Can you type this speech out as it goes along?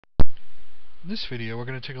In this video, we're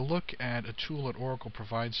going to take a look at a tool that Oracle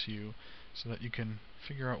provides to you so that you can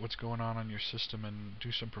figure out what's going on your system and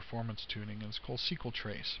do some performance tuning, and it's called SQL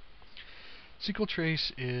Trace. SQL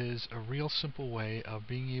Trace is a real simple way of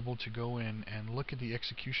being able to go in and look at the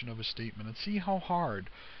execution of a statement and see how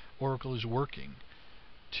hard Oracle is working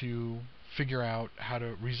to figure out how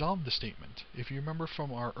to resolve the statement. If you remember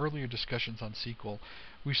from our earlier discussions on SQL,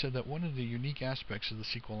 we said that one of the unique aspects of the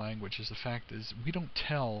SQL language is the fact is we don't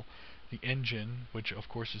tell the engine, which of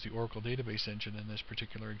course is the Oracle database engine in this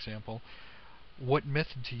particular example, what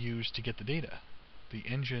method to use to get the data. The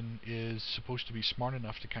engine is supposed to be smart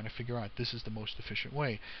enough to kind of figure out this is the most efficient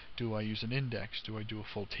way. Do I use an index? Do I do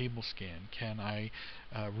a full table scan? Can I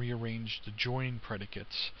rearrange the join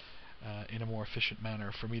predicates in a more efficient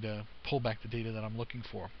manner for me to pull back the data that I'm looking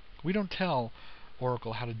for? We don't tell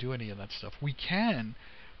Oracle how to do any of that stuff. We can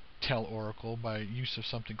tell Oracle by use of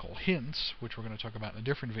something called hints, which we're going to talk about in a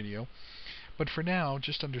different video. But for now,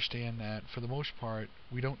 just understand that for the most part,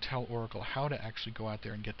 we don't tell Oracle how to actually go out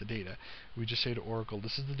there and get the data. We just say to Oracle,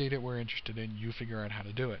 this is the data we're interested in, you figure out how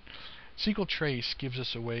to do it. SQL Trace gives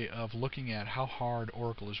us a way of looking at how hard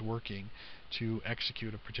Oracle is working to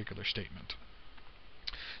execute a particular statement.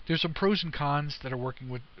 There's some pros and cons that are working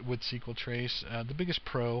with SQL Trace. The biggest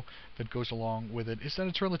pro that goes along with it is that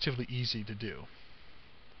it's relatively easy to do.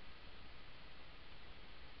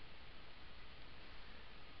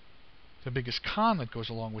 The biggest con that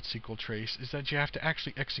goes along with SQL Trace is that you have to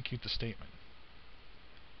actually execute the statement.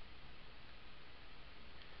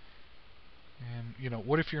 And,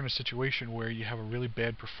 what if you're in a situation where you have a really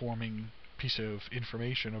bad performing piece of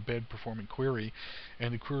information, a bad performing query,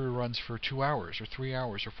 and the query runs for 2 hours or 3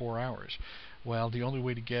 hours or 4 hours? Well, the only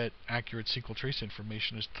way to get accurate SQL Trace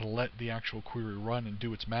information is to let the actual query run and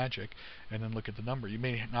do its magic, and then look at the number. You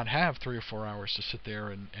may not have 3 or 4 hours to sit there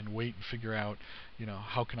and wait and figure out,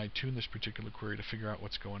 how can I tune this particular query to figure out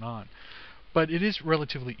what's going on. But it is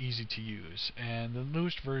relatively easy to use, and the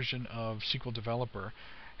newest version of SQL Developer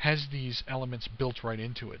has these elements built right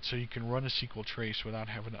into it, so you can run a SQL Trace without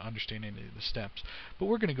having to understand any of the steps. But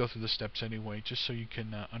we're going to go through the steps anyway, just so you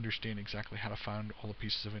can understand exactly how to find all the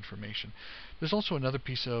pieces of information. There's also another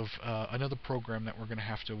piece of another program that we're going to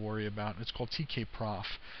have to worry about, and it's called TKProf.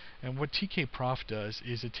 And what TKProf does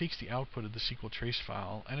is it takes the output of the SQL Trace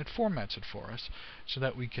file and it formats it for us so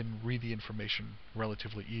that we can read the information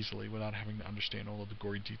relatively easily without having to understand all of the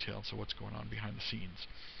gory details of what's going on behind the scenes.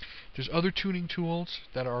 There's other tuning tools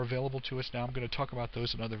that are available to us now. I'm going to talk about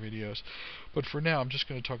those in other videos. But for now, I'm just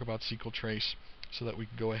going to talk about SQL Trace so that we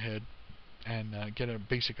can go ahead and get a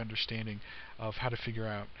basic understanding of how to figure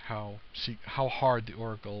out how hard the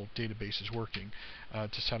Oracle database is working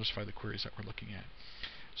to satisfy the queries that we're looking at.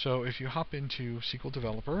 So if you hop into SQL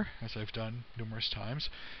Developer, as I've done numerous times,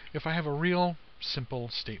 if I have a real simple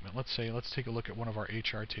statement, let's take a look at one of our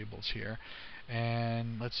HR tables here,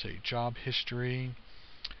 and let's say job history,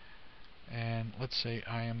 and let's say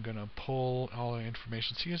I am going to pull all the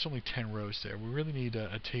information. See, there's only 10 rows there. We really need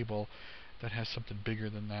a table that has something bigger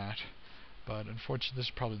than that. But unfortunately, this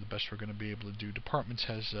is probably the best we're going to be able to do. Departments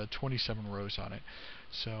has 27 rows on it.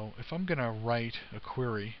 So if I'm going to write a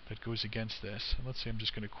query that goes against this, and let's say I'm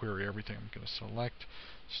just going to query everything. I'm going to select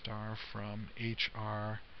star from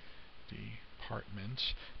HR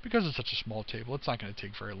departments. Because it's such a small table, it's not going to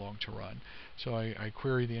take very long to run. So I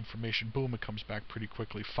query the information. Boom, it comes back pretty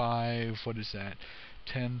quickly. What is that?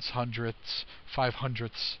 Tens, hundredths,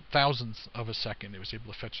 500ths, thousandths of a second. It was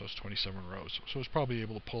able to fetch those 27 rows. So it's probably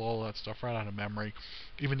able to pull all that stuff right out of memory,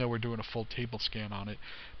 even though we're doing a full table scan on it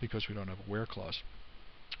because we don't have a where clause.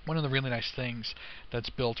 One of the really nice things that's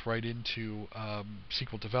built right into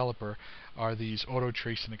SQL Developer are these auto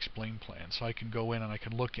trace and explain plans. So I can go in and I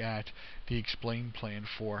can look at the explain plan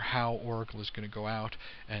for how Oracle is going to go out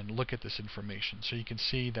and look at this information. So you can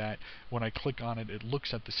see that when I click on it, it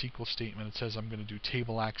looks at the SQL statement. It says I'm going to do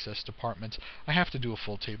table access departments. I have to do a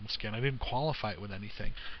full table scan. I didn't qualify it with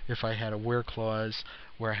anything. If I had a where clause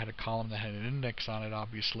where I had a column that had an index on it,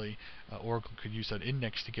 obviously Oracle could use that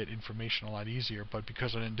index to get information a lot easier. But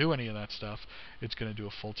because I didn't do any of that stuff, it's going to do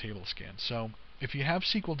a full table scan. So if you have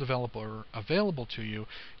SQL Developer available to you,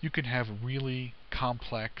 you can have really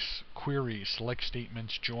complex queries, select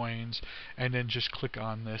statements, joins, and then just click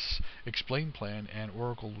on this explain plan and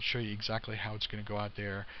Oracle will show you exactly how it's going to go out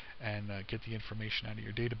there and get the information out of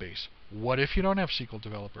your database. What if you don't have SQL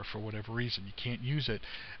Developer for whatever reason? You can't use it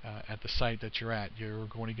at the site that you're at. You're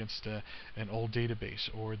going against an old database,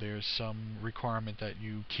 or there's some requirement that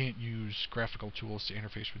you can't use graphical tools to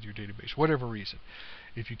interface with your database, whatever reason.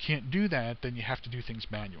 If you can't do that, then you have to do things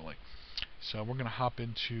manually. So we're going to hop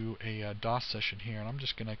into a DOS session here, and I'm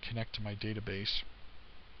just going to connect to my database.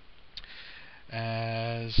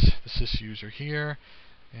 as the sysuser here,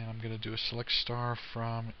 and I'm going to do a select star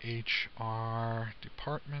from HR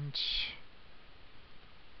departments.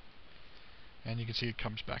 And you can see it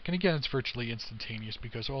comes back. And again, it's virtually instantaneous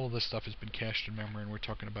because all of this stuff has been cached in memory, and we're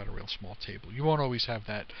talking about a real small table. You won't always have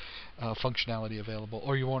that functionality available,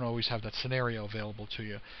 or you won't always have that scenario available to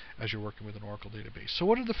you as you're working with an Oracle database. So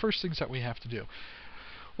what are the first things that we have to do?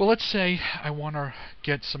 Well, let's say I want to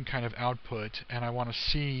get some kind of output, and I want to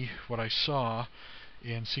see what I saw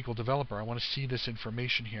in SQL Developer. I want to see this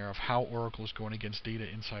information here of how Oracle is going against data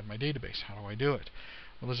inside my database. How do I do it?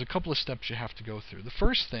 Well, there's a couple of steps you have to go through. The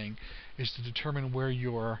first thing is to determine where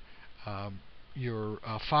your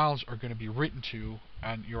files are going to be written to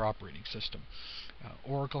on your operating system.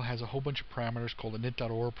 Oracle has a whole bunch of parameters called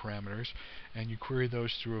init.or parameters, and you query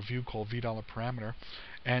those through a view called $parameter,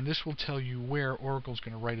 and this will tell you where Oracle is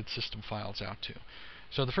going to write its system files out to.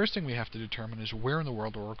 So the first thing we have to determine is where in the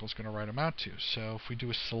world Oracle is going to write them out to. So if we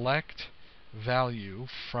do a select value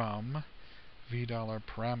from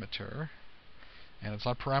 $parameter, and it's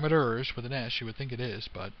not parameters with an S, you would think it is,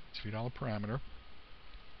 but it's $parameter,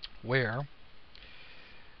 where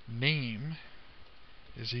name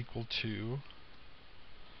is equal to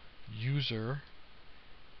user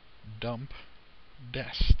dump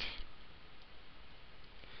dest.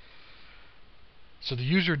 So the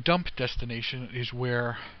user dump destination is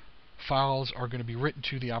where files are going to be written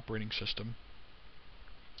to the operating system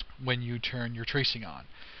when you turn your tracing on.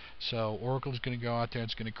 So Oracle is going to go out there and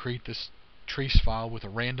it's going to create this trace file with a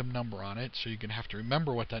random number on it, so you're going to have to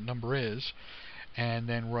remember what that number is, and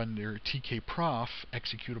then run your tkprof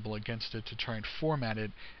executable against it to try and format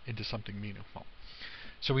it into something meaningful.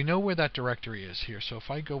 So we know where that directory is here. So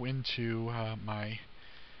if I go into my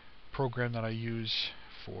program that I use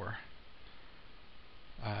for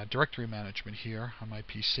directory management here on my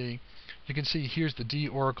PC, you can see here's the D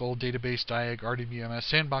Oracle database diag RDBMS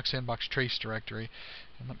sandbox trace directory.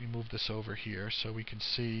 And let me move this over here so we can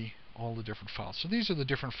see all the different files. So these are the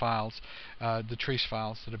different files, the trace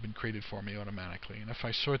files that have been created for me automatically. And if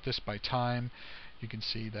I sort this by time, you can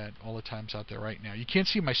see that all the time's out there right now. You can't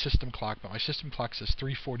see my system clock, but my system clock says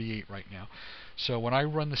 3:48 right now. So when I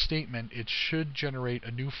run the statement, it should generate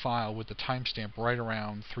a new file with the timestamp right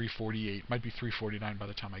around 3:48. Might be 3:49 by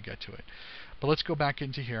the time I get to it. But let's go back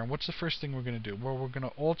into here. And what's the first thing we're going to do? Well, we're going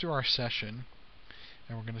to alter our session,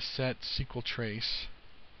 and we're going to set SQL trace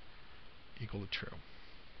equal to true.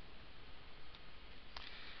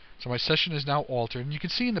 So my session is now altered, and you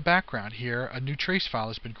can see in the background here a new trace file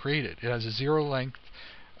has been created. It has a 0 length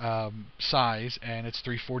size, and it's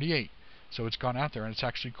 3:48. So it's gone out there and it's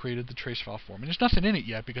actually created the trace file for me. There's nothing in it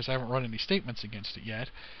yet because I haven't run any statements against it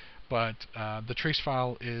yet, but the trace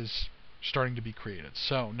file is starting to be created.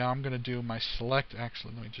 So now I'm going to do my select.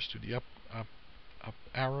 Actually, let me just do the up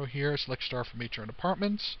arrow here. Select star from HR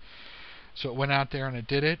departments. So it went out there and it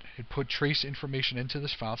did it. It put trace information into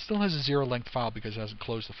this file. It still has a 0 length file because it hasn't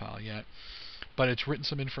closed the file yet. But it's written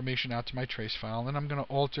some information out to my trace file. And I'm going to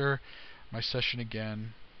alter my session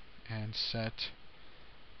again and set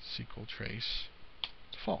SQL trace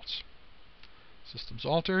to false. System's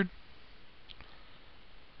altered.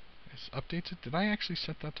 It updates it. Did I actually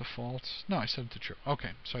set that to false? No, I set it to true.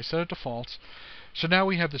 Okay, so I set it to false. So now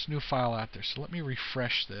we have this new file out there. So let me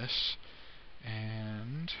refresh this.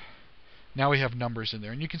 And now we have numbers in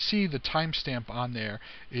there, and you can see the timestamp on there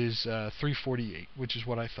is 3:48, which is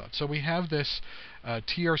what I thought. So we have this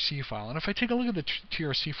TRC file, and if I take a look at the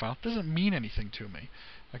TRC file, it doesn't mean anything to me.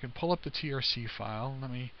 I can pull up the TRC file. Let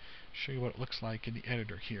me show you what it looks like in the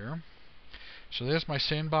editor here. So there's my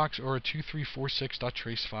sandbox or a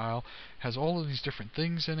 2346.trace file. Has all of these different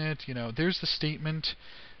things in it. You know, there's the statement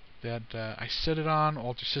that I set it on,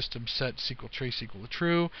 alter system set SQL trace equal to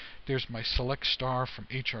true. There's my select star from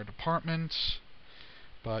HR departments.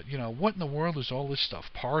 But, you know, what in the world is all this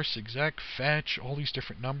stuff? Parse, exec, fetch, all these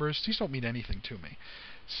different numbers. These don't mean anything to me.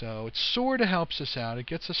 So it sort of helps us out. It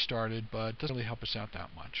gets us started, but doesn't really help us out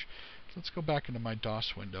that much. So let's go back into my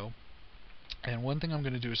DOS window. And one thing I'm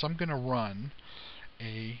going to do is I'm going to run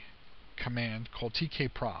a command called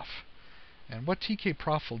tkprof. And what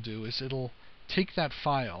tkprof will do is it'll take that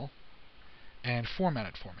file and format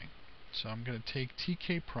it for me. So I'm going to take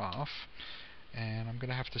tkprof, and I'm going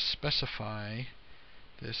to have to specify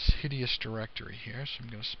this hideous directory here. So I'm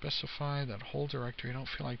going to specify that whole directory. I don't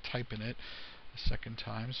feel like typing it a second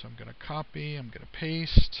time, so I'm going to copy, I'm going to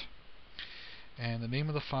paste, and the name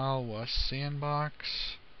of the file was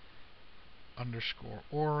sandbox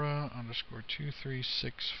 _aura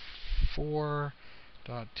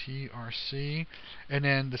 _2364.trc, and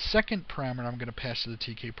then the second parameter I'm going to pass to the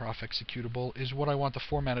tkprof executable is what I want the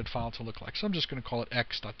formatted file to look like. So I'm just going to call it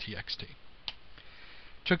x.txt.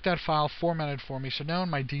 Took that file, formatted for me, so now in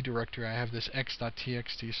my D directory I have this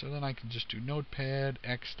x.txt, so then I can just do notepad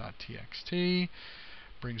x.txt,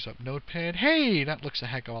 brings up notepad. Hey, that looks a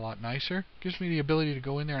heck of a lot nicer. Gives me the ability to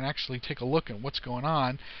go in there and actually take a look at what's going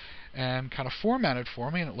on and kind of format it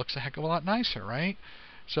for me, and it looks a heck of a lot nicer, right?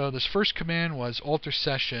 So this first command was alter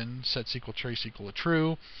session, set SQL trace equal to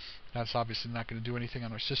true. That's obviously not going to do anything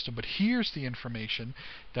on our system, but here's the information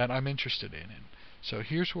that I'm interested in. So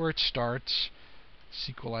here's where it starts,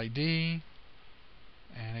 SQL ID,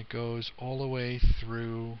 and it goes all the way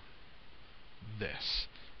through this.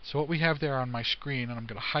 So what we have there on my screen, and I'm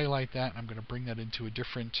going to highlight that, and I'm going to bring that into a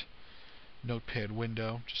different notepad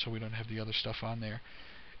window, just so we don't have the other stuff on there,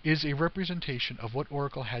 is a representation of what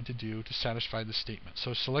Oracle had to do to satisfy the statement.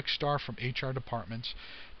 So select star from HR departments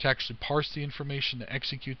to actually parse the information, to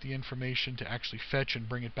execute the information, to actually fetch and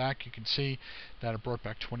bring it back. You can see that it brought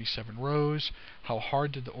back 27 rows. How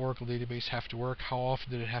hard did the Oracle database have to work? How often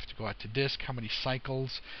did it have to go out to disk? How many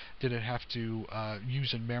cycles did it have to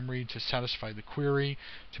use in memory to satisfy the query,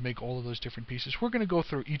 to make all of those different pieces? We're going to go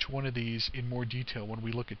through each one of these in more detail when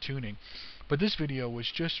we look at tuning. But this video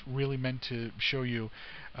was just really meant to show you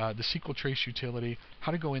the SQL Trace utility,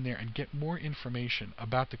 how to go in there and get more information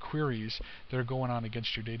about the queries that are going on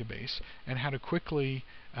against your database, and how to quickly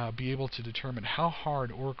be able to determine how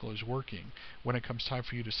hard Oracle is working when it comes time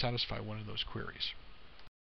for you to satisfy one of those queries.